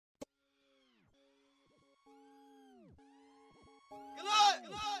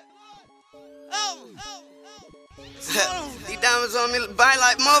These diamonds on me bite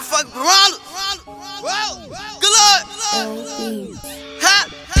like motherfucking piranhas. Good luck.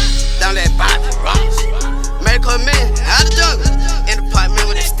 Down that bite piranhas. Medical man out the jungle. In the apartment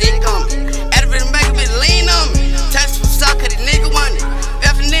with a stick on me. Activate make a bit lean on me. Touch some sock cause the nigga want it.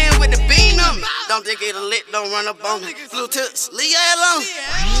 Effing in with the bean on me. Don't think it'll lit, don't run up on me. Blue tips, leave your head alone.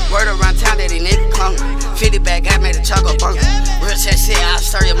 Word around town that these niggas clone. 50 bag, I made a chocolate bone. Real shit, I'll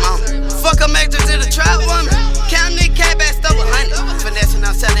stir your mama. Fuck up actors to the trap woman. Count nigga K-back stuff 100. Finessing,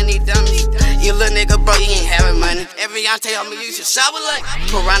 I'm selling these dummies. You little nigga, bro, you ain't having money. Every young tell me you should shop with like.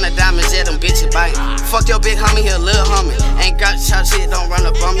 Piranha diamonds, yeah, them bitches biting. Fuck your big homie, he a little homie. Ain't got shot shit, don't run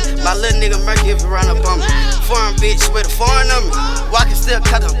up on me. My little nigga murky if you run up on me. Foreign bitch with a foreign on me. Walking still,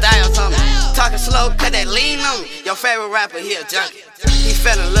 cut them dials on me. Talking slow, cut that lean on me. Your favorite rapper, he a junkie. He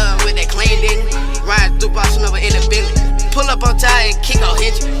fell in love with that clean, didn't he? Riding through Bosanova in the building. Pull up on tie and kick on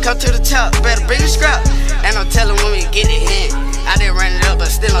hinge. Come to the top, better bring the scrap. Ain't no telling when we get it in. I didn't run it up, but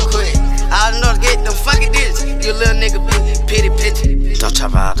still I quit. I know to get them fucking digits. You little nigga, pity picture. Don't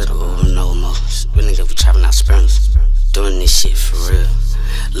chop out of the Uber no more. Real nigga be chopping out sprinters. Doing this shit for real.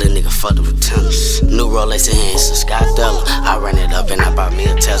 Little nigga fucked up with tennis. New Rolex in hands, so Scott Dollar. I ran it up and I bought me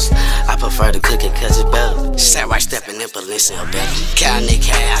a Tesla. I prefer to cook it cause it's better. Sat right stepping in Bossin-Ova better. Cow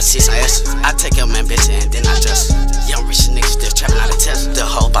nigga, I see some essence. I take your man bitch and then I dress. Young rich niggas still trapping out of Tesla. The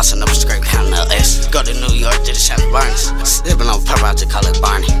whole Bosanova scrape counting up S. Go to New York to the shop of Barnes. Sipping on purple, I just call it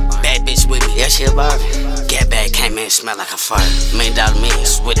Barney. Bad bitch with me, yeah she a Barbie. Get back, came in, smell like a fire. $1 million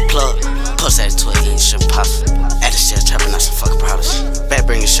millions with the plug. Puss at 12, eating shit possible. At the shell trapping out some fucking products. Back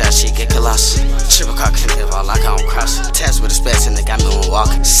bringing shot, shit get colossal. Triple car couldn't live all like I don't cross. Test with a space and they got me on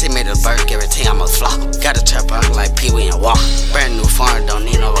walking. See me the bird, guarantee I'm a flock. Got a trap on like Pee-wee and Walker. Brand new foreign, don't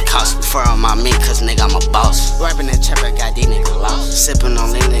need no cost. Fur on my meat, cause nigga I'm a boss. Rapping that trap, I got these niggas lost. Sipping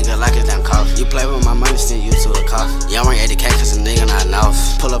on these niggas like it's damn coffee. You play with my money, still used to a coffee. Y'all ring 80K cause a nigga not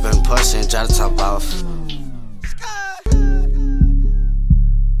enough. Pull up in Porsche and try to top off.